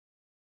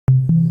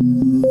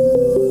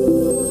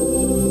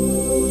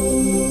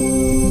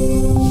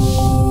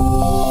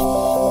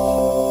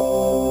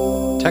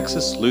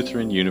Texas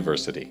Lutheran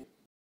University.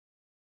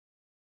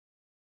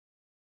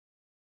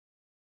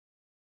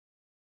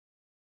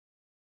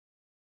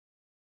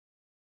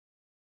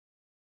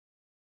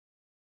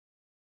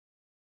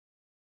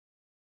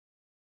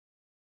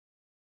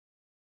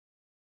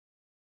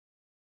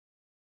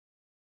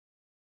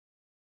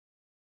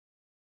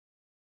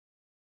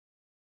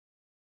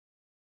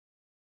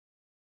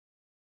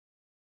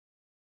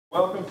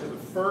 Welcome to the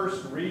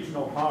first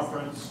regional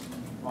conference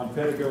on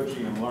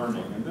pedagogy and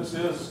learning. And this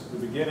is the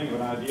beginning of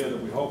an idea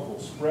that we hope will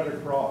spread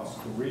across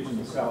the region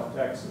of South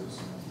Texas.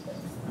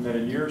 And that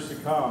in years to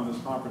come,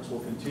 this conference will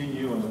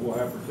continue and that we'll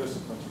have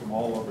participants from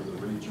all over the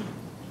region.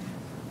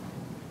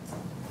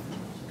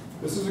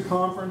 This is a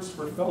conference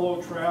for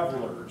fellow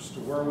travelers to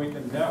where we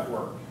can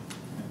network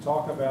and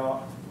talk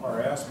about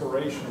our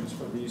aspirations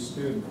for these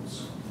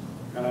students.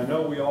 And I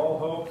know we all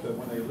hope that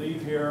when they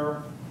leave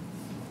here,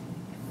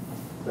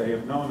 they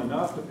have known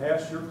enough to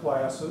pass your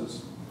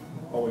classes,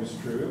 always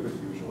true,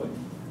 but usually.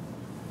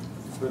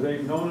 But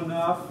they've known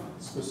enough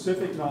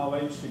specific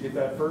knowledge to get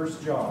that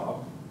first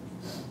job.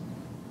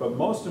 But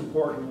most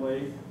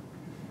importantly,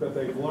 that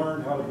they've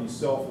learned how to be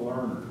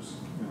self-learners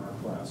in our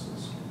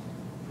classes.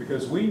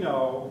 Because we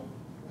know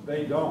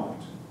they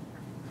don't.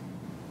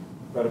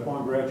 But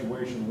upon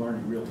graduation,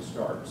 learning really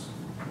starts.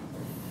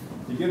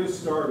 To get us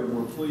started,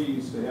 we're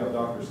pleased to have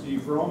Dr.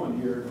 Steve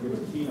Vrooman here to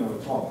give a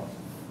keynote talk.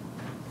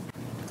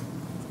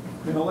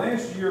 In the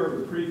last year of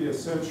the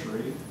previous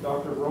century,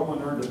 Dr.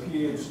 Vrooman earned a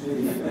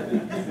PhD at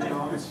the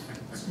Economics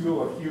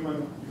School of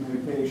Human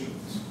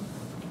Communications.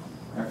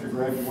 After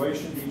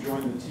graduation, he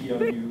joined the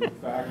TLU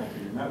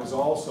faculty, and that was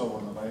also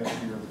in the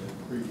last year of the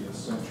previous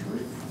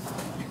century.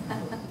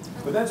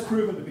 But that's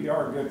proven to be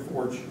our good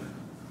fortune.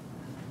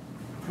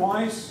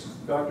 Twice,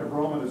 Dr.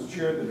 Vrooman has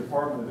chaired the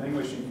Department of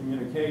English and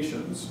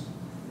Communications.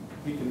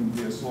 He can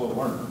be a slow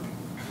learner.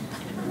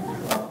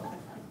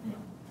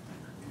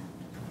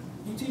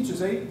 He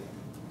teaches 8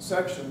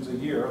 sections a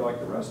year, like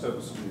the rest of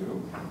us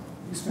do.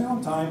 He's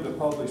found time to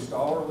publish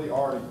scholarly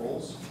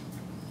articles,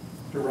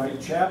 to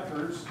write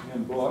chapters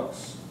in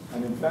books,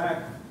 and in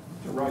fact,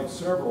 to write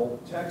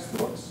several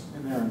textbooks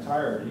in their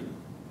entirety.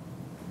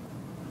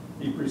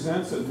 He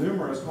presents at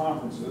numerous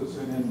conferences,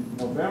 and in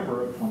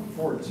November of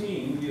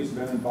 2014, he has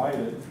been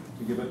invited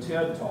to give a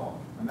TED Talk.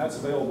 And that's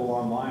available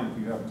online if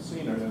you haven't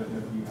seen it. And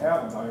if you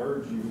haven't, I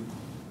urge you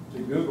to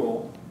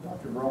Google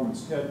Dr.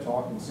 Vrooman's TED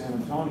Talk in San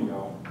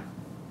Antonio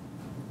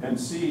and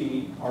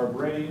see Our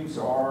Brains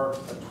Are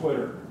a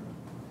Twitter.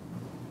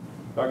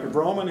 Dr.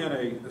 Vrooman,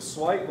 in a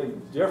slightly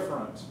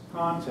different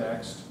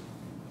context,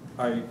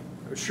 I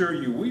assure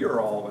you we are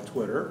all a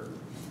Twitter,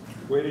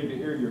 waiting to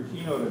hear your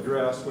keynote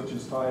address, which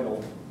is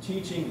titled,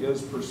 Teaching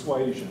is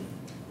Persuasion.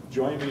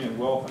 Join me in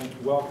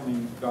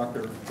welcoming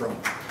Dr.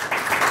 Vrooman.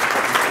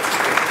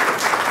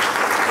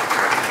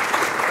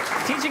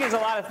 Teaching is a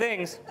lot of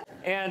things,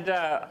 and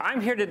I'm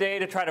here today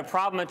to try to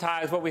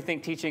problematize what we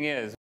think teaching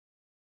is.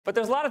 But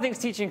there's a lot of things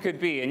teaching could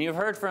be, and you've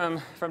heard from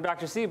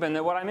Dr. Sieben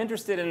that what I'm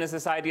interested in is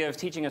this idea of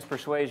teaching as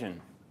persuasion.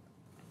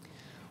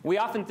 We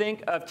often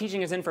think of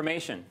teaching as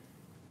information,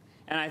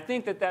 and I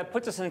think that that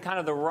puts us in kind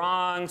of the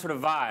wrong sort of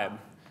vibe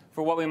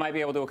for what we might be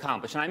able to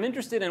accomplish. And I'm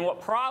interested in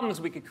what problems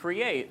we could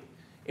create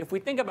if we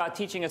think about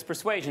teaching as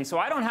persuasion. So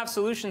I don't have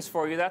solutions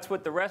for you. That's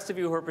what the rest of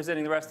you who are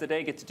presenting the rest of the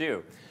day get to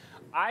do.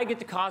 I get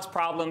to cause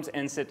problems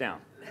and sit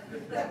down.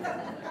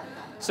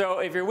 So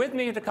if you're with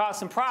me to cause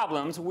some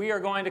problems, we are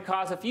going to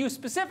cause a few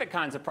specific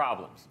kinds of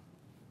problems.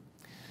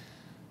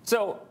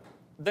 So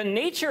the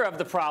nature of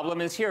the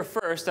problem is here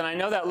first, and I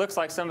know that looks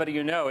like somebody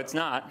you know. It's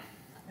not.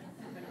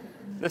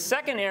 The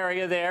second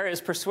area there is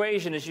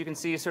persuasion, as you can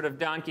see, sort of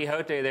Don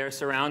Quixote there,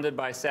 surrounded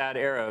by sad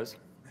arrows.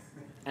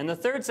 And the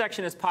third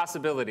section is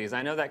possibilities.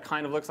 I know that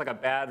kind of looks like a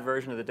bad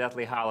version of the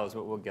Deathly Hallows,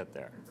 but we'll get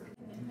there.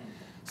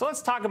 So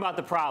let's talk about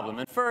the problem.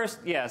 And first,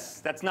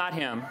 yes, that's not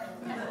him.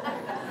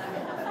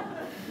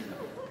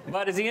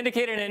 But as he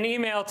indicated in an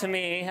email to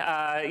me,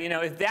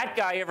 if that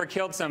guy ever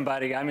killed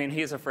somebody, I mean,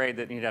 he's afraid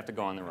that he'd have to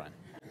go on the run.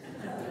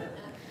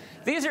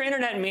 These are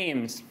internet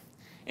memes.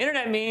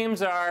 Internet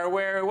memes are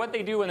where what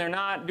they do when they're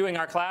not doing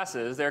our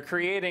classes, they're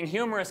creating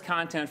humorous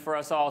content for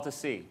us all to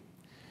see.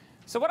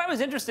 So what I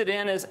was interested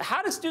in is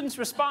how do students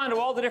respond to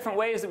all the different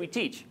ways that we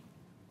teach?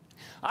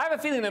 I have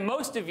a feeling that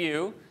most of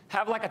you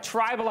have like a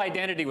tribal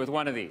identity with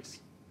one of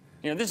these.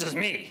 This is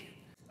me.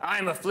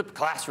 I'm a flipped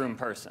classroom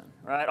person,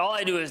 right? All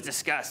I do is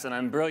discuss, and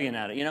I'm brilliant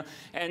at it,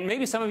 And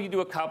maybe some of you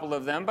do a couple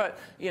of them, but,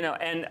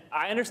 and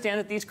I understand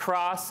that these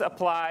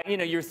cross-apply.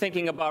 You're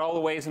thinking about all the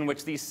ways in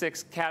which these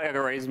 6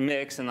 categories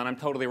mix, and then I'm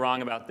totally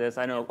wrong about this.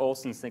 I know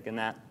Olson's thinking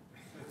that.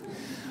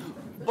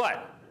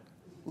 But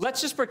let's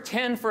just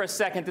pretend for a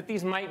second that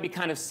these might be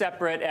kind of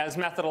separate as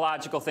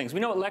methodological things. We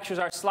know what lectures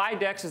are. Slide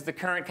decks is the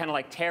current kind of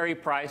like Terry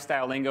Price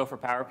style lingo for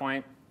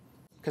PowerPoint,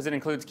 because it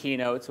includes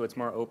keynote, so it's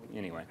more open.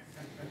 Anyway.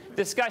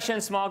 Discussion,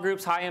 small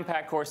groups,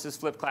 high-impact courses,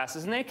 flipped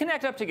classes, and they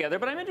connect up together.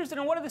 But I'm interested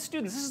in what are the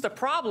students. This is the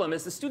problem,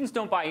 is the students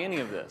don't buy any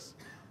of this.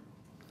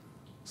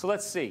 So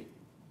let's see.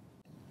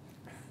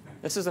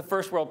 This is the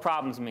first world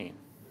problems meme.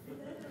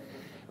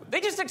 They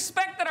just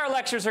expect that our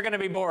lectures are going to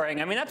be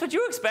boring. I mean, that's what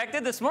you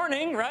expected this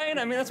morning, right?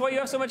 I mean, that's why you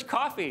have so much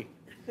coffee.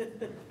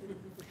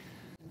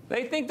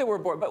 They think that we're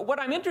bored. But what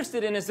I'm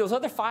interested in is those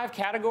other 5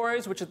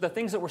 categories, which are the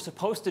things that we're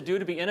supposed to do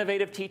to be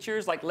innovative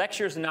teachers. Like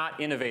lecture's not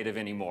innovative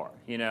anymore,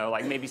 you know,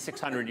 like maybe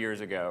 600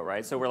 years ago,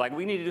 right? So we're like,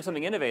 we need to do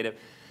something innovative.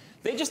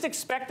 They just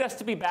expect us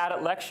to be bad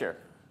at lecture.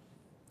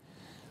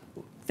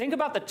 Think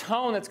about the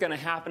tone that's going to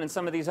happen in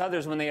some of these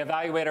others when they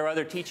evaluate our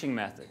other teaching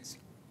methods.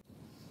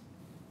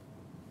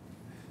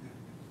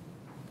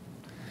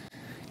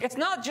 It's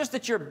not just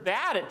that you're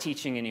bad at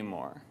teaching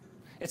anymore.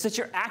 It's that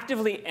you're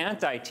actively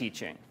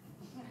anti-teaching.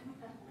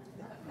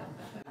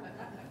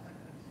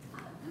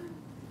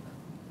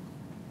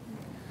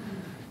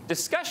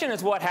 Discussion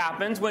is what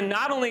happens when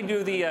not only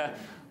do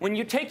when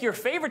you take your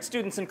favorite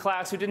students in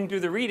class who didn't do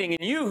the reading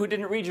and you who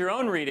didn't read your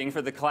own reading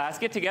for the class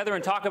get together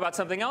and talk about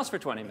something else for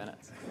 20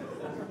 minutes.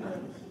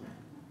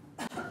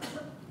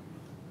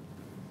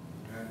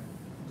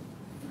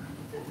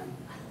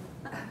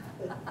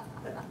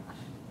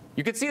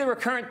 You can see the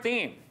recurrent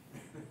theme.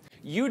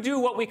 You do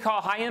what we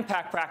call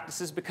high-impact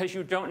practices because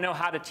you don't know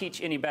how to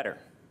teach any better.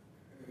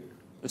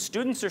 The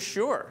students are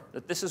sure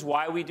that this is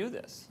why we do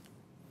this.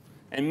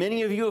 And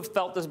many of you have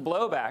felt this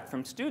blowback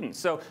from students.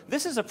 So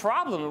this is a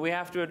problem that we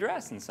have to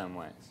address in some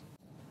ways.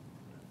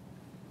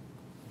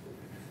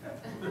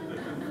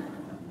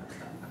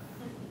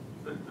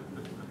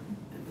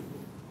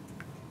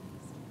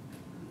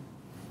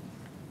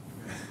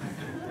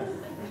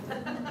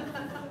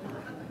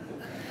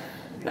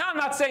 Now, I'm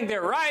not saying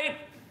they're right.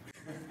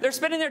 They're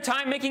spending their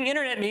time making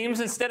internet memes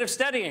instead of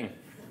studying.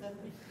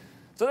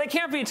 So they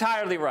can't be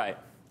entirely right.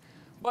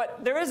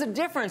 But there is a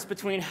difference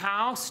between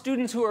how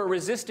students who are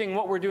resisting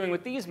what we're doing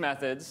with these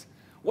methods,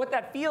 what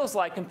that feels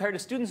like compared to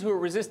students who are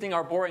resisting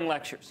our boring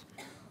lectures.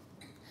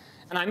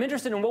 And I'm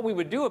interested in what we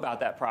would do about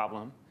that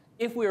problem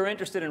if we were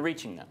interested in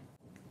reaching them.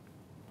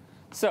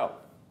 So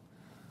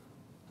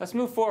let's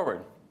move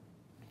forward.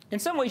 In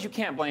some ways, you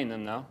can't blame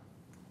them, though.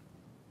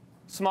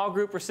 Small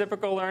group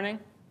reciprocal learning.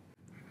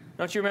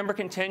 Don't you remember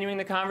continuing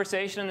the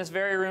conversation in this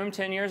very room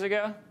 10 years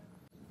ago?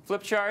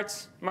 Flip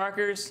charts,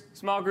 markers,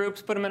 small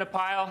groups, put them in a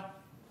pile.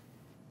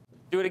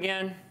 Do it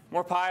again,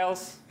 more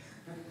piles.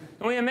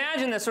 And we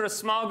imagine this sort of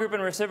small group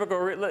and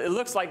reciprocal, it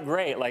looks like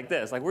great, like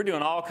this. Like we're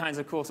doing all kinds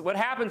of cool stuff. What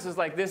happens is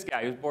like this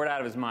guy who's bored out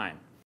of his mind.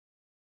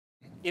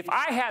 If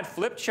I had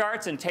flip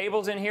charts and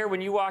tables in here when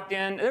you walked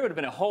in, there would have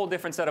been a whole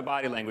different set of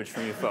body language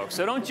from you folks.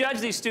 So don't judge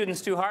these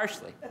students too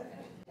harshly.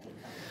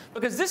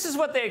 Because this is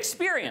what they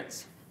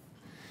experience.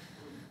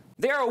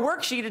 They are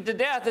worksheeted to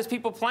death as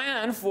people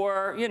plan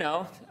for, you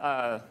know,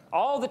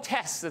 all the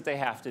tests that they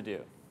have to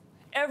do.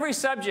 Every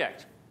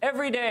subject,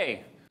 every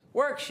day,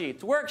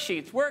 worksheets,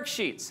 worksheets,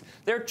 worksheets.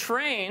 They're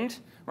trained,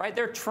 right?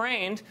 They're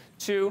trained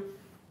to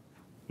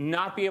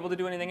not be able to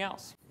do anything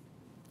else.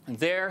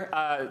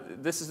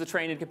 This is the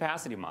trained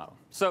incapacity model.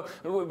 So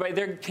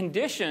they're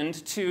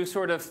conditioned to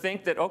sort of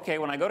think that, OK,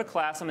 when I go to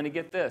class, I'm going to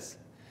get this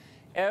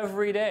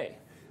every day.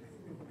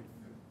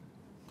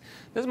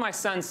 This is my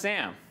son,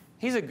 Sam.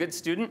 He's a good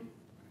student.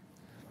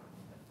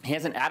 He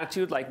has an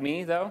attitude like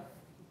me, though.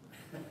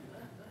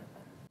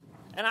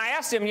 And I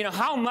asked him, you know,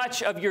 how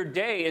much of your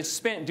day is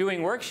spent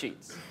doing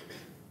worksheets?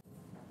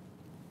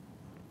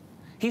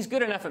 He's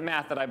good enough at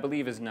math that I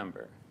believe his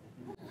number.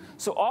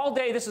 So all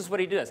day, this is what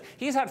he does.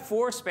 He's had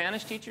 4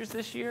 Spanish teachers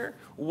this year.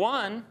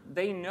 One,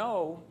 they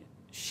know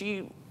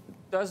she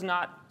does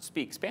not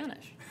speak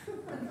Spanish.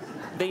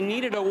 They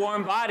needed a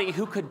warm body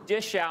who could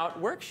dish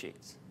out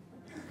worksheets.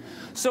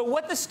 So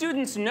what the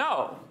students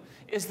know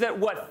is that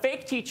what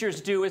fake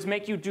teachers do is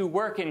make you do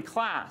work in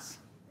class.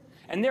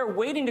 And they're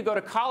waiting to go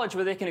to college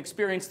where they can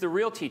experience the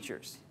real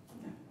teachers.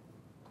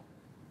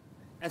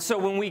 And so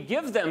when we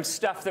give them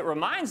stuff that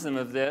reminds them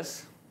of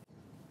this,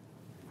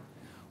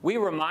 we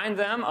remind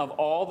them of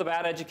all the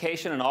bad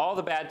education and all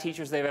the bad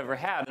teachers they've ever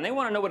had. And they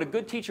want to know what a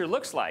good teacher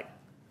looks like.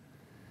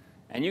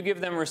 And you give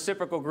them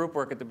reciprocal group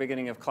work at the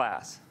beginning of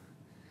class.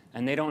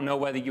 And they don't know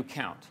whether you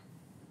count.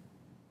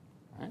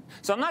 Right?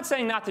 So I'm not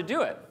saying not to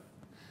do it.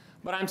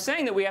 But I'm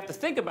saying that we have to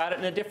think about it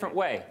in a different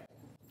way.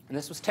 And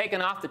this was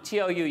taken off the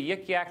TLU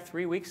Yik Yak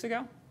 3 weeks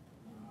ago.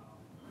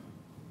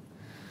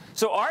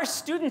 So our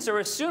students are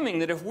assuming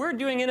that if we're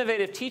doing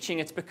innovative teaching,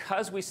 it's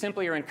because we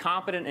simply are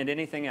incompetent at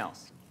anything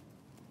else.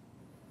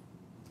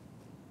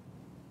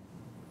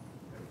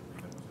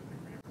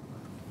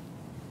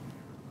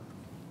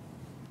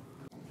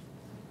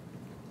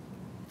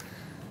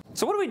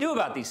 So what do we do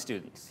about these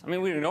students? I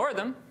mean, we ignore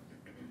them.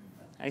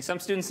 I think some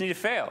students need to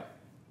fail.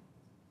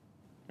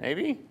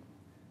 Maybe?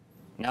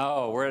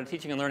 No, we're at a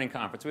teaching and learning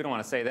conference. We don't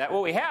want to say that.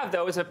 What we have,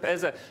 though, is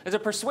a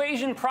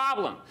persuasion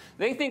problem.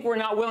 They think we're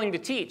not willing to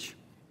teach.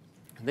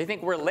 They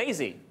think we're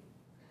lazy.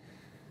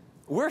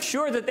 We're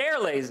sure that they're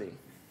lazy.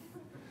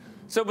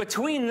 So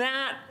between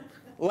that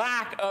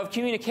lack of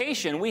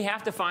communication, we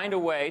have to find a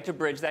way to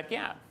bridge that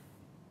gap.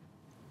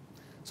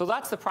 So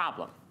that's the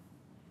problem.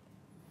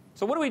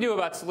 So what do we do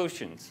about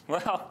solutions?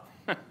 Well,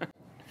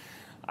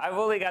 I've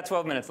only got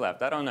 12 minutes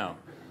left. I don't know.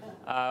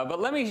 But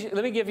let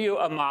me give you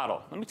a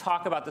model. Let me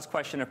talk about this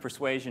question of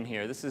persuasion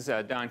here. This is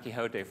Don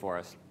Quixote for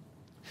us.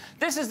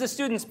 This is the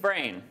student's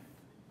brain,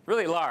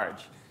 really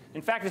large.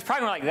 In fact, it's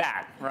probably more like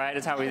that, right?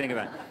 That's how we think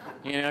about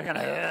it. You know, kind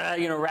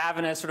of,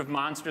 ravenous, sort of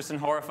monstrous and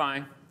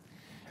horrifying.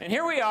 And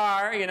here we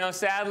are,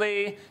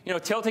 sadly,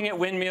 tilting at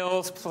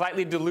windmills,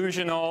 slightly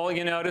delusional,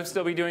 to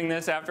still be doing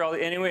this after all.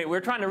 Anyway,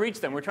 we're trying to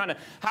reach them.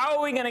 How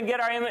are we going to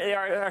get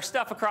our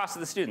stuff across to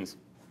the students?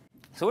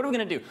 So what are we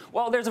going to do?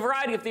 Well, there's a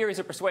variety of theories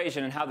of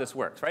persuasion and how this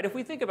works, right? If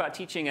we think about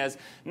teaching as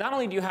not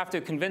only do you have to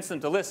convince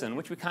them to listen,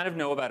 which we kind of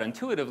know about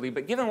intuitively,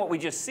 but given what we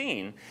just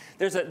seen,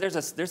 there's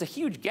a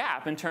huge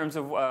gap in terms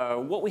of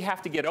what we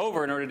have to get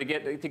over in order to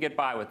get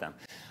by with them.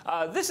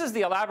 This is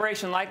the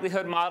elaboration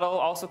likelihood model,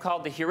 also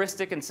called the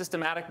heuristic and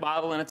systematic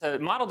model, and it's a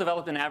model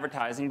developed in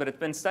advertising, but it's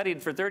been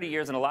studied for 30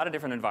 years in a lot of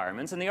different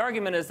environments. And the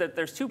argument is that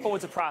there's two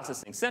modes of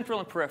processing, central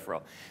and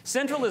peripheral.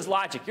 Central is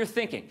logic. You're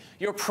thinking.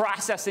 You're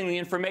processing the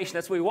information.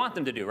 That's what we want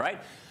them to do,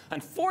 right?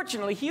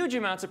 Unfortunately, huge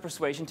amounts of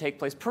persuasion take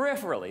place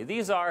peripherally.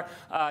 These are,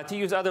 to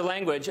use other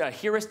language,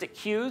 heuristic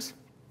cues.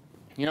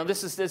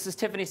 This is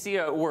Tiffany C.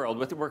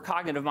 world. We're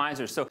cognitive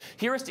misers. So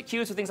heuristic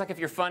cues are things like if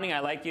you're funny, I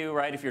like you,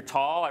 right? If you're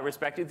tall, I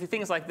respect you.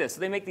 Things like this. So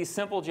they make these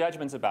simple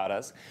judgments about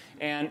us.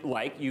 And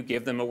like you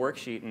give them a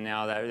worksheet, and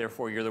now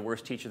therefore you're the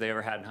worst teacher they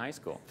ever had in high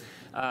school.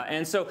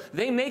 And so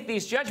they make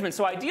these judgments.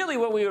 So ideally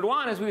what we would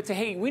want is we would say,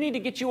 hey, we need to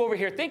get you over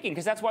here thinking,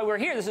 because that's why we're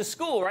here. This is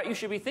school, right? You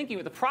should be thinking.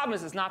 But the problem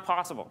is it's not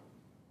possible.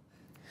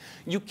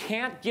 You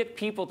can't get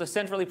people to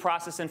centrally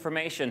process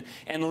information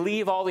and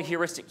leave all the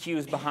heuristic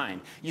cues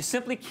behind. You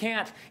simply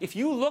can't. If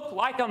you look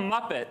like a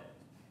Muppet,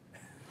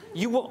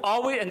 you will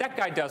always, and that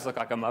guy does look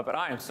like a Muppet,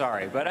 I am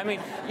sorry. But I mean,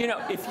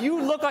 if you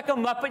look like a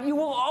Muppet, you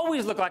will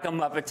always look like a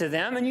Muppet to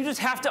them, and you just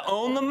have to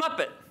own the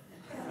Muppet.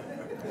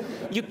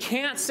 You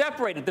can't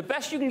separate it. The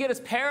best you can get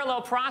is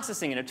parallel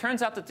processing, and it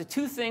turns out that the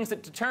two things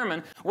that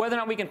determine whether or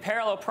not we can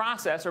parallel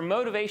process are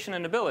motivation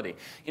and ability.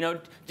 Do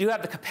you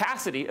have the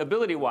capacity,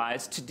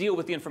 ability-wise, to deal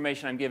with the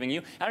information I'm giving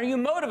you, and are you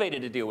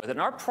motivated to deal with it?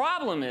 And our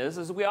problem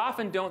is we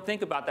often don't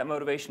think about that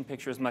motivation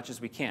picture as much as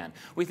we can.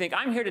 We think,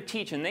 I'm here to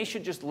teach, and they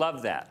should just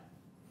love that.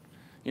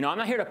 I'm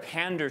not here to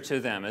pander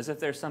to them, as if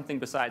there's something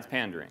besides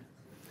pandering.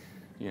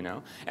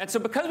 And so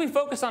because we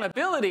focus on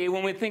ability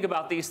when we think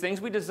about these things,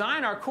 we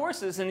design our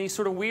courses in these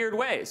sort of weird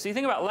ways. So you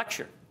think about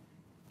lecture.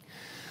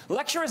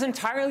 Lecture is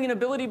entirely an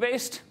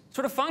ability-based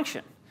sort of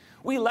function.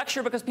 We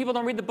lecture because people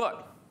don't read the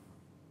book.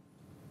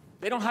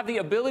 They don't have the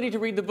ability to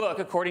read the book,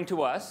 according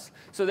to us,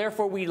 so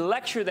therefore we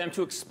lecture them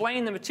to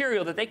explain the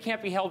material that they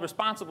can't be held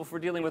responsible for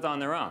dealing with on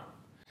their own.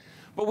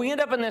 But we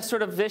end up in this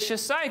sort of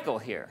vicious cycle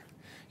here.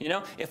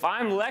 If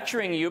I'm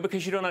lecturing you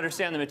because you don't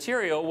understand the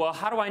material, well,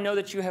 how do I know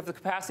that you have the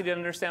capacity to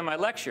understand my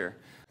lecture?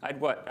 I'd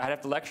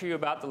have to lecture you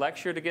about the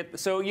lecture to get.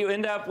 So you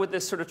end up with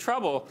this sort of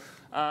trouble,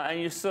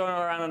 and you throw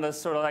around on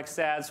this sort of like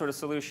sad sort of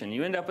solution.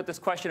 You end up with this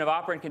question of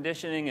operant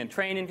conditioning and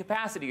training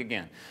capacity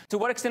again. To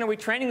what extent are we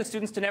training the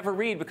students to never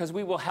read because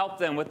we will help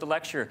them with the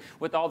lecture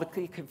with all the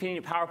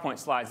convenient PowerPoint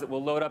slides that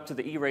will load up to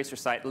the eraser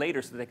site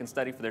later so they can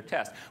study for their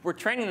test? We're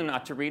training them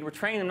not to read. We're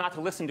training them not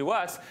to listen to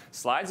us.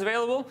 Slides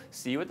available.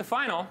 See you at the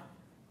final.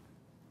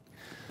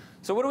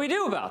 So what do we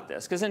do about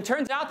this? Because it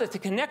turns out that to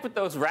connect with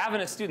those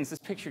ravenous students, this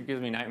picture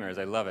gives me nightmares,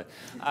 I love it,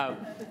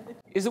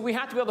 is that we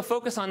have to be able to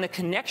focus on the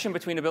connection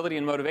between ability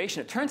and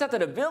motivation. It turns out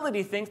that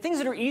ability things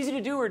that are easy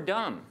to do are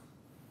dumb.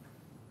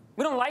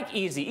 We don't like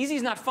easy. Easy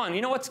is not fun.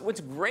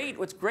 What's great?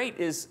 What's great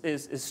is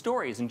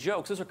stories and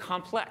jokes. Those are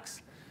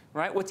complex,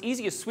 right? What's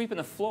easy is sweeping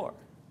the floor.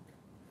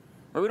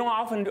 Or we don't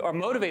often are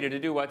motivated to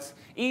do what's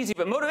easy,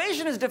 but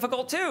motivation is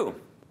difficult too.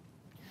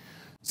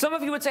 Some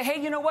of you would say,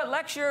 hey, you know what,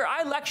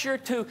 I lecture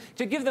to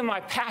give them my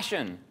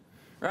passion,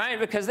 right?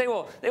 Because they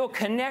will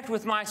connect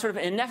with my sort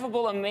of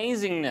ineffable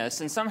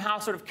amazingness and somehow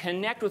sort of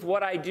connect with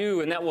what I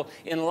do, and that will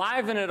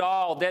enliven it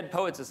all, Dead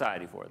Poet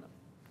Society for them.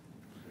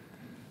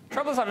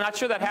 Trouble is, I'm not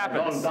sure that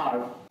happens. I don't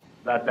doubt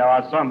that there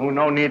are some who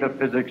know neither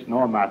physics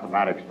nor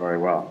mathematics very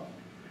well.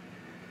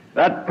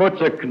 That puts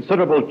a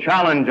considerable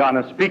challenge on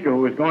a speaker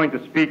who is going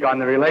to speak on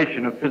the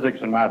relation of physics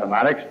and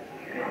mathematics.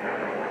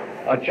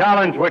 A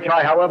challenge which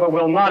I, however,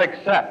 will not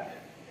accept.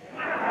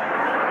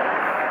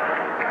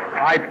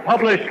 I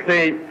published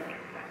the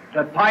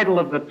title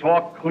of the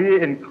talk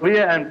in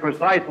clear and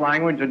precise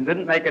language and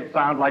didn't make it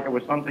sound like it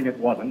was something it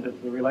wasn't.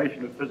 It's the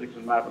relation of physics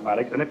and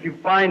mathematics. And if you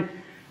find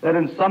that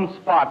in some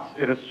spots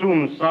it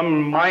assumes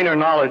some minor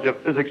knowledge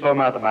of physics or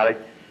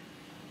mathematics,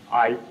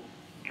 I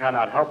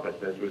cannot help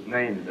it. It was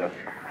named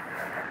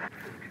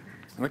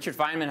Richard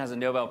Feynman has a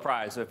Nobel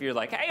Prize, so if you're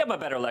like, hey, I'm a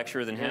better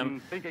lecturer than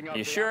him, are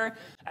you sure?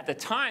 At the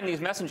time, these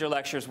messenger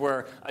lectures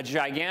were a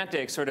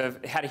gigantic,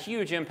 had a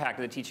huge impact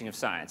on the teaching of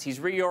science. He's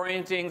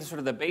reorienting sort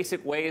of the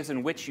basic ways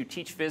in which you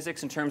teach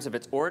physics in terms of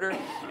its order,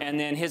 and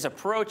then his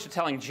approach to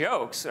telling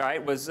jokes,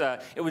 right, was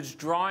it was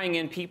drawing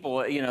in people,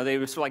 they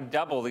would sort of like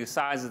double the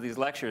size of these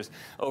lectures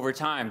over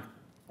time.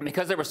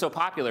 because they were so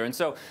popular. And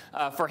so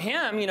for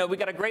him, you know, we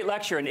got a great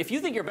lecture. And if you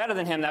think you're better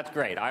than him, that's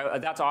great.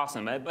 That's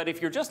awesome. But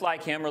if you're just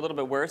like him or a little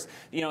bit worse,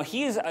 you know,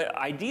 he's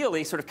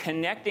ideally sort of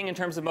connecting in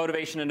terms of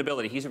motivation and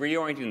ability. He's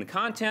reorienting the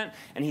content,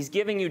 and he's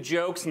giving you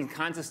jokes and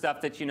kinds of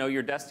stuff that, you know,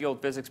 your dusty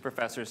old physics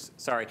professors,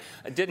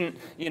 didn't,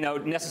 you know,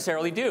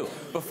 necessarily do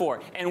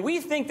before. And we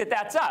think that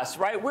that's us,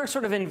 right? We're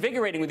sort of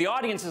invigorating. The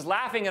audience is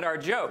laughing at our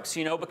jokes,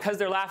 you know, because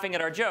they're laughing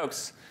at our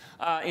jokes.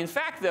 In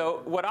fact,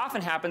 though, what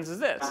often happens is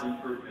this.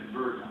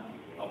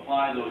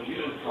 Apply those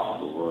unit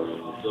costs,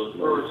 those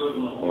per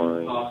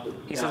equivalent costs.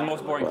 He says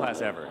most boring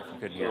class ever, if you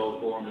could hear. So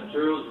for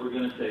materials, we're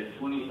going to say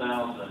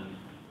 20,000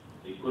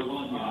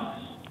 equivalent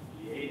units,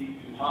 the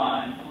 82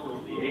 times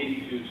the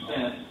 82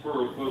 cents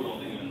per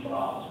equivalent unit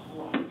cost.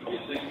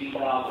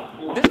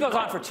 This goes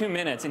on for 2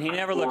 minutes, and he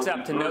never looks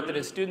up to note that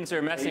his students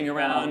are messing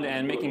around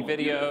and making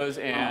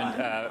videos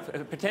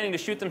and pretending to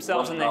shoot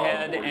themselves in the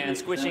head and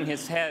squishing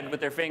his head with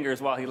their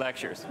fingers while he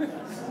lectures.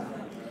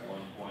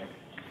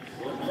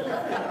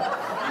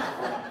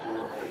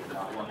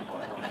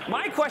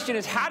 My question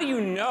is, how do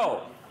you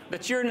know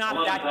that you're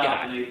not that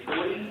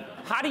guy?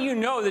 How do you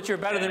know that you're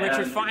better than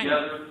Richard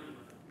Feynman?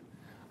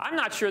 I'm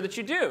not sure that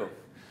you do.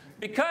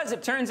 Because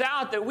it turns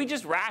out that we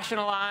just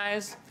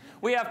rationalize.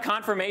 We have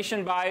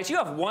confirmation bias. You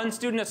have one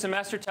student a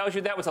semester tells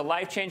you that was a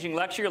life-changing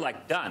lecture. You're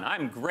like, done.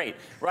 I'm great,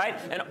 right?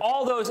 And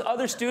all those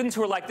other students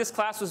who are like, this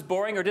class was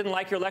boring or didn't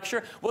like your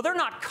lecture, well, they're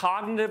not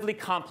cognitively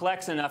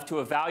complex enough to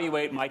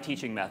evaluate my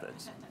teaching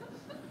methods.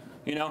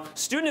 You know,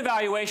 student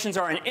evaluations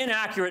are an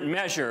inaccurate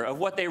measure of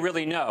what they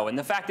really know. And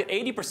the fact that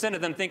 80%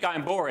 of them think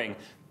I'm boring,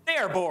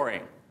 they're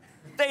boring.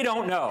 They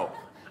don't know.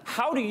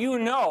 How do you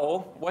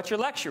know what your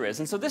lecture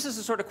is? And so this is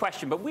the sort of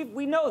question. But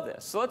we know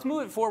this. So let's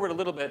move it forward a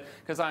little bit,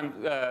 because I'm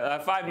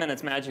 5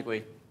 minutes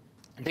magically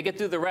to get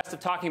through the rest of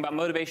talking about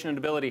motivation and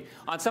ability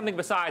on something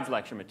besides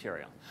lecture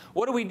material.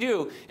 What do we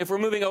do if we're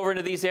moving over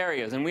into these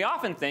areas? And we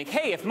often think,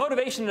 hey, if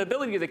motivation and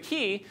ability are the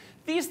key,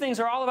 these things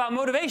are all about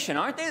motivation,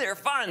 aren't they? They're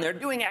fun. They're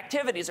doing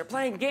activities. They're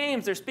playing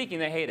games. They're speaking.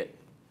 They hate it.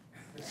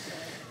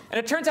 And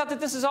it turns out that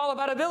this is all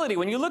about ability.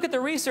 When you look at the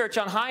research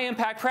on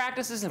high-impact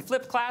practices and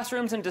flipped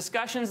classrooms and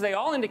discussions, they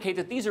all indicate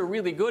that these are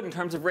really good in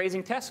terms of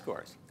raising test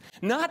scores.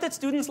 Not that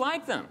students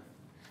like them.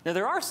 Now,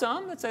 there are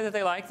some that say that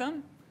they like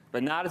them,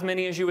 but not as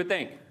many as you would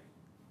think.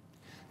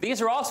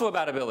 These are also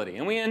about ability.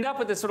 And we end up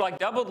with this sort of like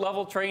doubled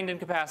level trained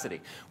incapacity,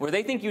 where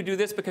they think you do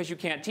this because you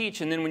can't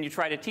teach, and then when you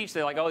try to teach,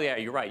 they're like, oh, yeah,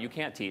 you're right, you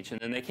can't teach.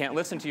 And then they can't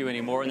listen to you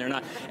anymore, and they're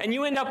not. And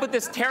you end up with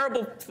this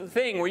terrible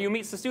thing where you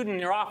meet the student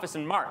in your office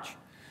in March.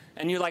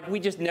 And you're like, we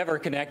just never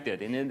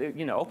connected. And,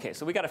 you know, OK,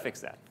 so we got to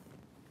fix that.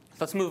 So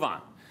let's move on.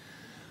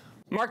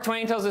 Mark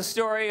Twain tells a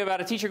story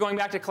about a teacher going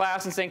back to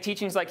class and saying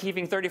teaching is like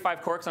heaving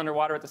 35 corks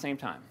underwater at the same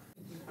time.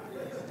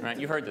 Right?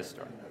 You heard this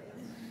story.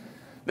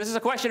 This is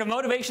a question of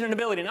motivation and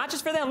ability, not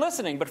just for them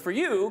listening, but for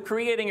you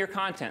creating your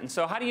content. And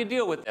so how do you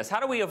deal with this? How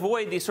do we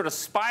avoid these sort of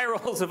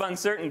spirals of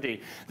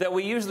uncertainty that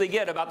we usually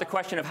get about the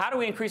question of how do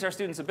we increase our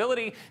students'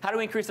 ability, how do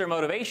we increase their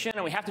motivation,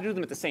 and we have to do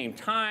them at the same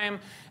time,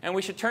 and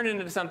we should turn it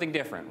into something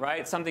different,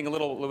 right? Something a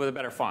little with a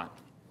better font,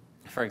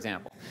 for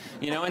example.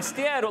 You know,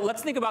 instead,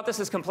 let's think about this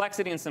as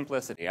complexity and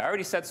simplicity. I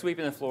already said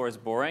sweeping the floor is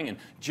boring, and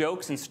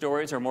jokes and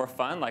stories are more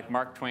fun, like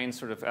Mark Twain's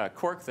sort of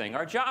cork thing.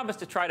 Our job is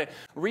to try to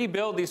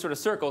rebuild these sort of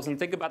circles and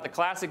think about the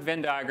classic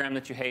Venn diagram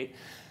that you hate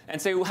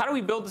and say, well, how do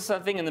we build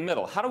something in the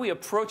middle? How do we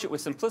approach it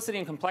with simplicity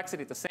and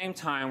complexity at the same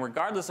time,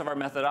 regardless of our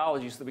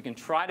methodology, so that we can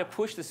try to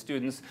push the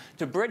students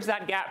to bridge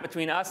that gap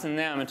between us and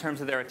them in terms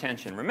of their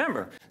attention?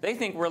 Remember, they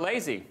think we're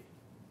lazy.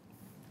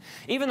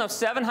 Even though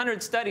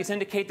 700 studies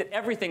indicate that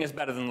everything is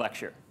better than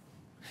lecture.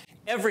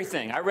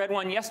 Everything. I read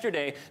one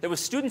yesterday that was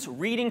students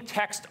reading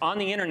text on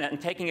the internet and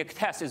taking a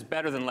test is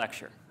better than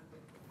lecture.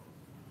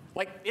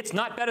 Like, it's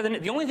not better than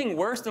it. The only thing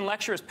worse than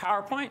lecture is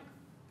PowerPoint.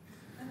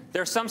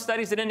 There are some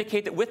studies that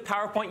indicate that with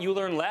PowerPoint you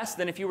learn less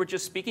than if you were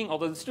just speaking,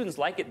 although the students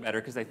like it better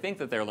because they think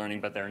that they're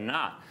learning, but they're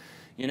not.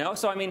 You know?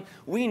 So, I mean,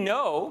 we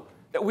know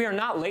that we are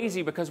not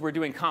lazy because we're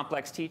doing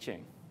complex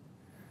teaching.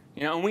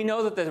 You know, and we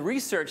know that the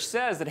research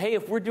says that, hey,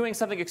 if we're doing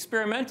something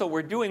experimental,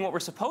 we're doing what we're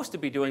supposed to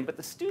be doing, but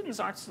the students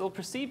aren't still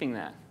perceiving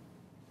that.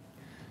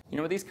 You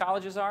know what these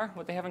colleges are,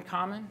 what they have in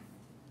common?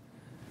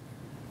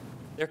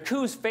 They're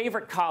Kuh's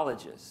favorite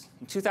colleges.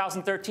 In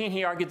 2013,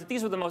 he argued that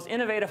these were the most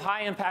innovative,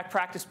 high-impact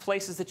practice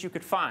places that you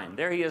could find.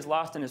 There he is,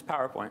 lost in his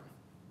PowerPoint.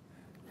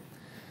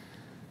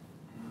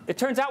 It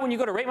turns out when you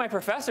go to Rate My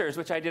Professors,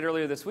 which I did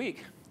earlier this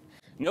week,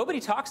 nobody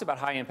talks about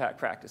high-impact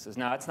practices.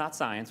 Now, it's not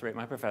science, Rate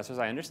My Professors,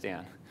 I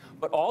understand.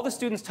 But all the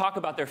students talk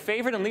about their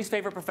favorite and least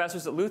favorite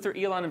professors at Luther,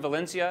 Elon, and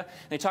Valencia.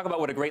 And they talk about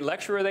what a great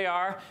lecturer they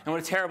are and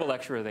what a terrible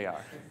lecturer they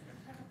are.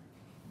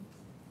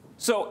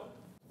 So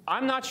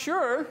I'm not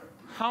sure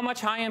how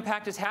much high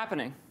impact is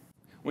happening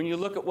when you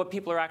look at what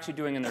people are actually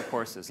doing in their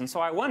courses. And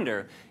so I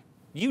wonder,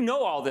 you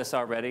know all this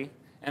already,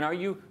 and are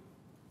you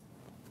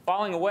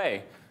falling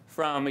away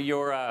from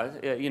your,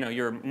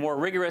 your more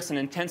rigorous and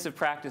intensive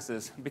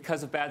practices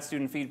because of bad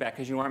student feedback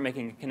because you aren't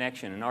making a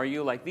connection? And are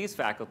you, like these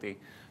faculty,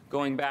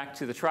 going back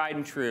to the tried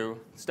and true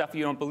stuff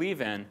you don't believe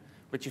in,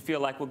 but you feel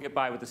like will get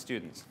by with the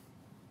students?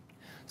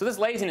 So this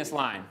laziness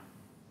line.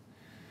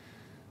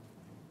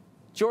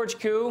 George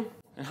Koo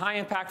and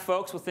high-impact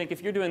folks will think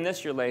if you're doing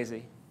this, you're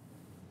lazy.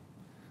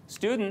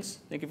 Students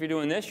think if you're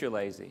doing this, you're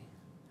lazy.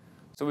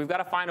 So we've got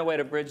to find a way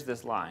to bridge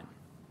this line.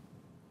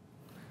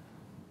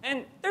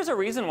 And there's a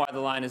reason why the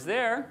line is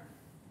there.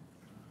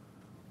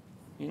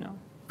 You know,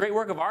 great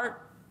work of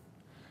art.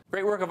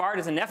 Great work of art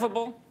is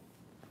ineffable.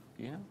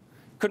 You know,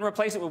 couldn't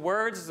replace it with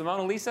words. It's the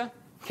Mona Lisa,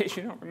 in case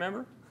you don't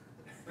remember.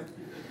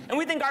 And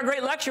we think our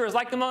great lecture is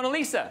like the Mona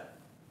Lisa.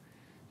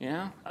 You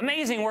know,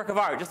 amazing work of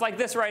art, just like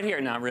this right here.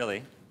 Not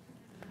really.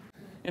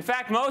 In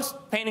fact, most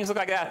paintings look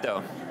like that,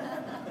 though.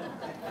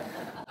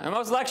 And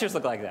most lectures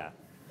look like that.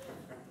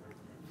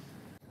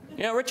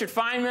 You know, Richard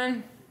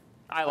Feynman,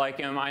 I like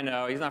him. I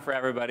know he's not for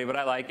everybody, but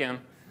I like him.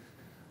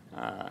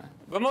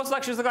 But most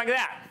lectures look like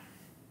that.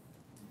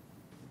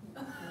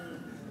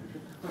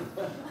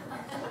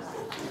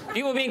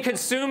 People being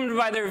consumed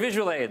by their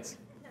visual aids.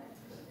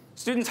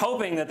 Students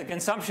hoping that the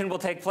consumption will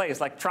take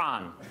place, like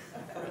Tron.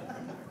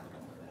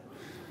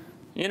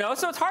 You know,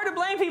 so it's hard to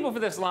blame people for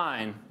this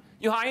line.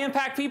 You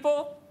high-impact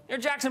people, you're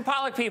Jackson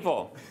Pollock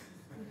people.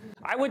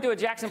 I went to a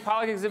Jackson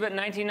Pollock exhibit in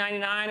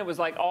 1999. It was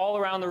like all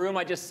around the room.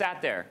 I just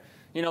sat there,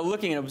 you know,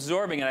 looking and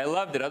absorbing it. I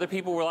loved it. Other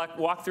people were like,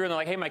 walked through and they're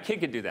like, hey, my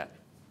kid could do that.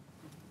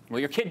 Well,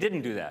 your kid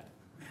didn't do that.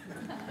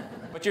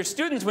 But your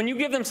students, when you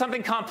give them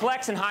something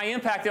complex and high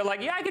impact, they're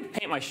like, yeah, I could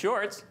paint my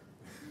shorts.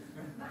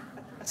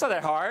 That's not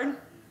that hard.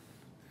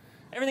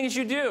 Everything that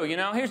you do, you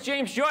know. Here's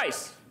James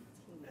Joyce.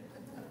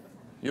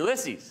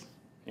 Ulysses.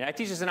 Yeah, I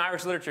teach this in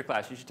Irish literature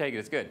class. You should take it.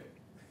 It's good.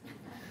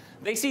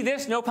 They see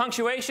this, no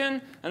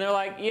punctuation, and they're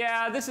like,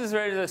 yeah, this is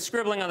the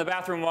scribbling on the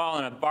bathroom wall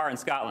in a bar in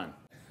Scotland.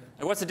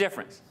 Like, what's the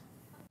difference?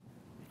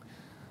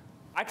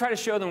 I try to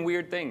show them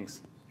weird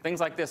things. Things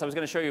like this. I was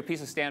going to show you a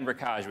piece of stand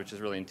bricolage, which is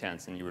really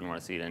intense, and you wouldn't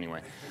want to see it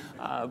anyway.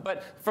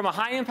 But from a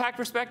high-impact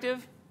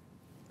perspective,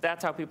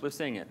 that's how people are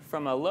seeing it.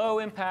 From a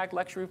low-impact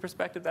lecture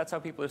perspective, that's how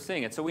people are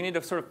seeing it. So we need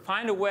to sort of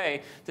find a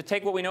way to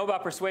take what we know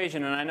about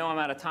persuasion, and I know I'm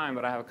out of time,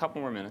 but I have a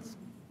couple more minutes,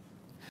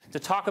 to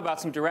talk about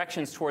some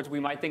directions towards we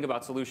might think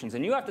about solutions.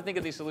 And you have to think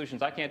of these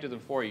solutions. I can't do them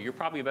for you. You're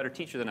probably a better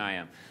teacher than I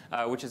am,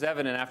 which is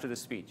evident after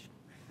this speech.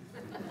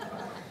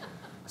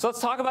 So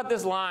let's talk about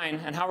this line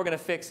and how we're going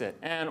to fix it.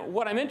 And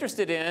what I'm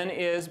interested in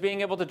is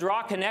being able to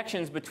draw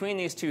connections between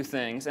these two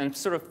things and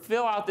sort of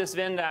fill out this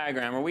Venn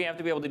diagram where we have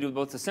to be able to do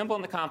both the simple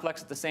and the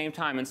complex at the same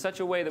time in such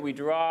a way that we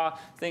draw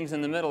things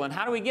in the middle. And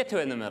how do we get to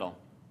it in the middle?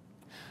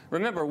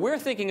 Remember, we're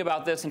thinking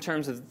about this in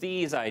terms of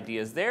these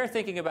ideas. They're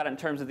thinking about it in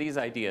terms of these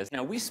ideas.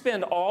 Now, we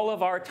spend all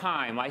of our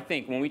time, I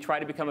think, when we try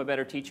to become a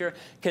better teacher,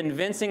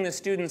 convincing the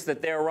students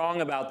that they're wrong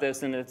about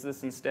this and it's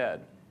this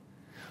instead.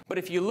 But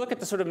if you look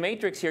at the sort of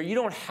matrix here, they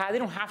don't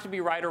have to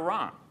be right or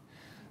wrong.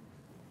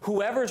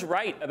 Whoever's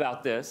right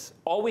about this,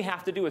 all we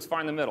have to do is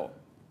find the middle.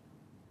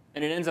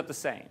 And it ends up the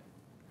same.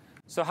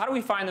 So how do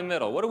we find the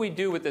middle? What do we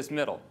do with this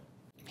middle?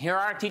 Here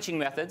are our teaching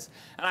methods.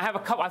 And I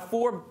have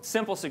 4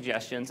 simple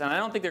suggestions. And I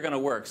don't think they're going to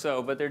work,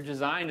 but they're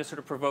designed to sort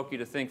of provoke you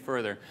to think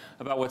further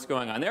about what's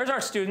going on. There's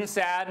our student,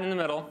 sad in the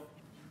middle,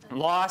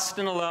 lost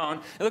and alone.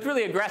 It looked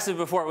really aggressive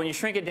before. When you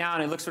shrink it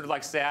down, it looks sort of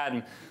like sad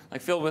and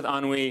like filled with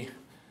ennui.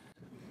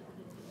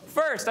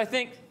 First, I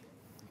think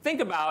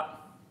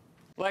about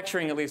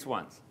lecturing at least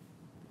once.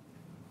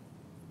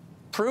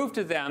 Prove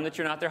to them that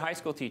you're not their high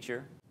school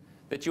teacher,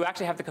 that you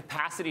actually have the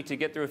capacity to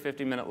get through a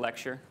 50-minute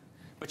lecture,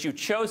 but you've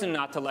chosen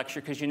not to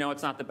lecture because you know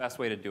it's not the best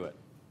way to do it.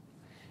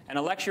 And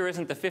a lecture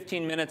isn't the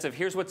 15 minutes of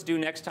here's what's due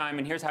next time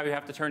and here's how you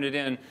have to turn it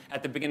in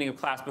at the beginning of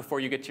class before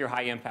you get to your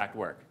high-impact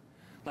work.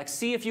 Like,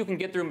 see if you can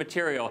get through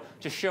material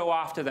to show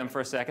off to them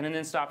for a second and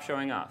then stop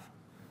showing off.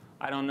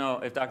 I don't know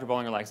if Dr.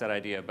 Bollinger likes that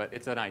idea, but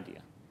it's an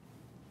idea.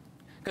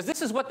 Because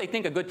this is what they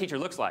think a good teacher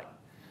looks like.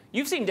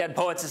 You've seen Dead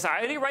Poets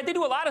Society, right? They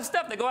do a lot of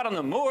stuff. They go out on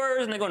the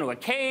moors and they go into a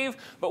cave.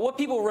 But what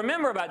people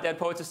remember about Dead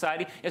Poets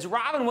Society is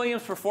Robin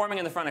Williams performing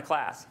in the front of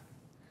class.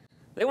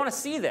 They want to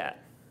see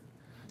that.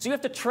 So you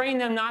have to train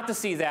them not to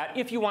see that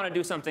if you want to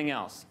do something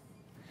else.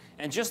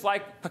 And just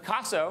like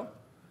Picasso,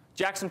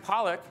 Jackson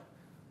Pollock,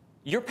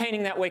 you're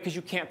painting that way because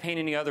you can't paint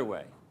any other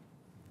way.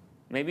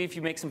 Maybe if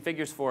you make some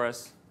figures for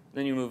us,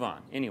 then you move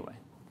on. Anyway,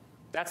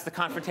 that's the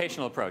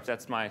confrontational approach.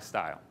 That's my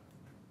style.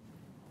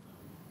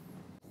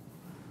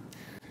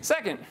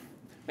 Second,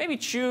 maybe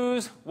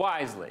choose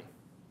wisely.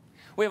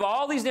 We have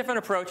all these different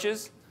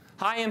approaches,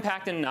 high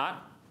impact and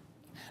not.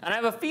 And I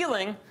have a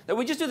feeling that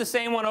we just do the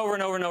same one over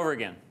and over and over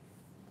again.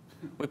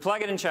 We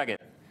plug it and chug it.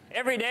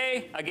 Every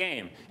day, a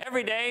game.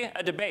 Every day,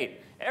 a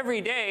debate.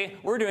 Every day,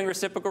 we're doing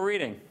reciprocal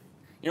reading.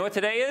 You know what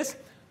today is?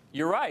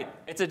 You're right.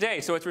 It's a day,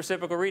 so it's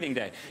reciprocal reading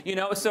day. You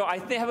know, so I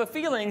have a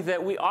feeling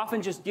that we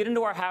often just get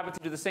into our habit to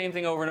do the same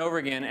thing over and over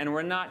again, and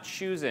we're not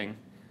choosing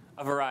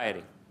a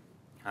variety.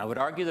 I would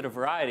argue that a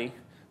variety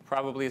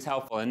probably is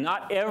helpful. And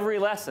not every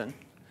lesson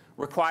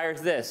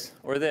requires this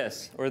or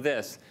this or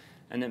this.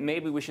 And that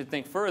maybe we should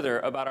think further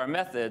about our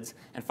methods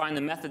and find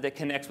the method that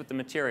connects with the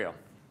material.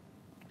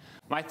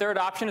 My third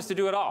option is to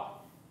do it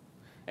all.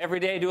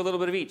 Every day, do a little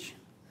bit of each.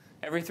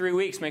 Every 3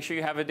 weeks, make sure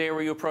you have a day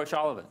where you approach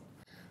all of it.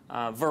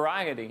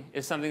 Variety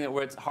is something that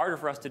it's harder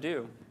for us to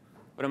do,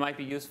 but it might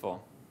be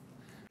useful.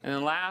 And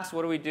then last,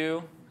 what do we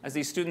do as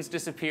these students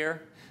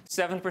disappear?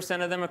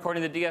 7% of them,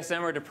 according to the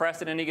DSM, are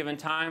depressed at any given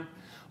time.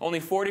 Only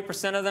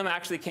 40% of them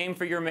actually came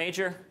for your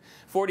major.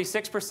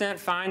 46%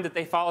 find that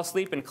they fall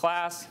asleep in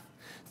class.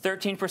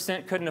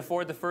 13% couldn't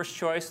afford the first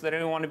choice, so they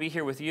didn't want to be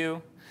here with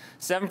you.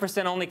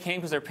 7% only came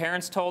because their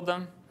parents told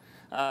them.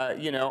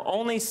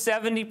 Only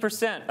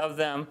 70% of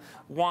them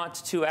want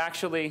to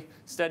actually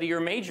study your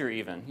major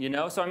even,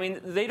 So, I mean,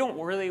 they don't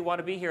really want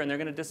to be here, and they're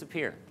going to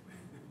disappear.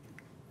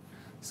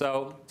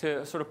 So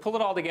to sort of pull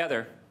it all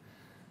together,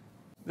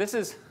 this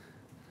is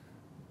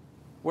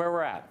where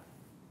we're at.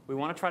 We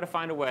want to try to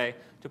find a way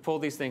to pull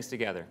these things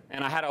together.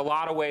 And I had a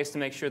lot of ways to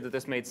make sure that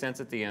this made sense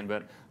at the end,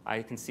 but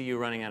I can see you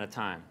running out of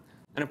time.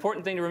 An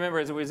important thing to remember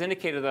is it was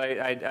indicated that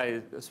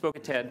I spoke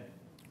at TED.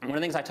 One of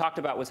the things I talked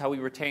about was how we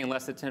retain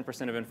less than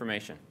 10% of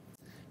information.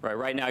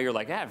 Right now you're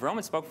like,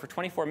 Vrooman spoke for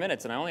 24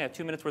 minutes and I only have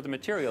 2 minutes worth of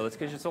material. It's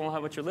because you don't know how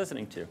much you're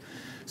listening to.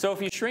 So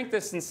if you shrink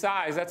this in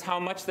size, that's how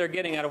much they're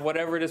getting out of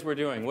whatever it is we're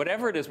doing.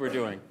 Whatever it is we're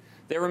doing,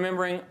 they're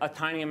remembering a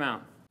tiny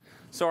amount.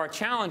 So our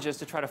challenge is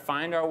to try to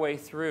find our way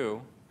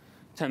through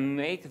to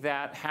make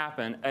that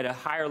happen at a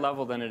higher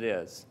level than it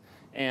is.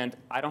 And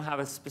I don't have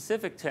a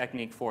specific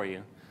technique for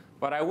you,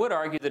 but I would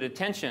argue that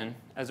attention,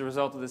 as a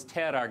result of this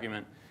TED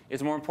argument,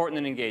 is more important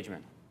than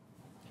engagement.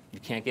 You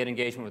can't get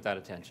engagement without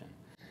attention.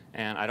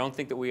 And I don't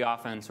think that we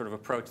often sort of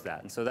approach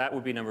that. And so that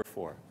would be number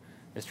 4,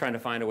 is trying to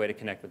find a way to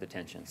connect with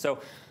attention. So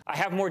I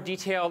have more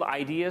detailed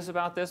ideas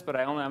about this, but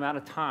I'm out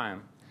of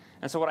time.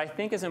 And so what I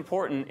think is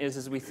important is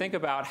as we think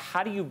about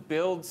how do you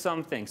build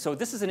something. So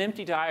this is an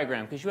empty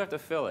diagram because you have to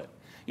fill it.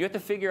 You have to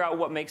figure out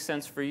what makes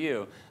sense for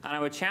you. And I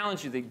would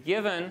challenge you that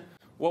given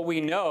what we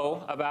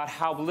know about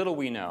how little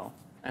we know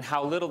and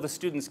how little the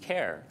students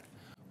care,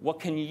 what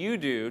can you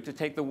do to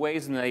take the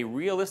ways in that they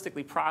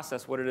realistically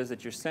process what it is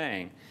that you're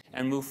saying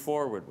and move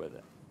forward with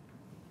it?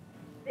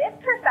 This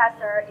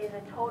professor is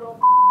a total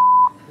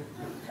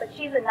but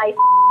she's a nice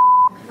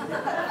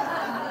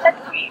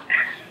That's sweet.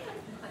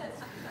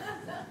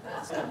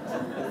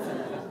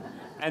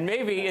 And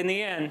maybe, in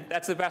the end,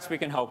 that's the best we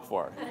can hope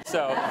for.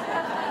 So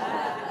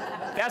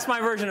that's my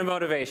version of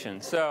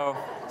motivation. So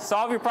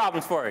solve your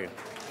problems for you.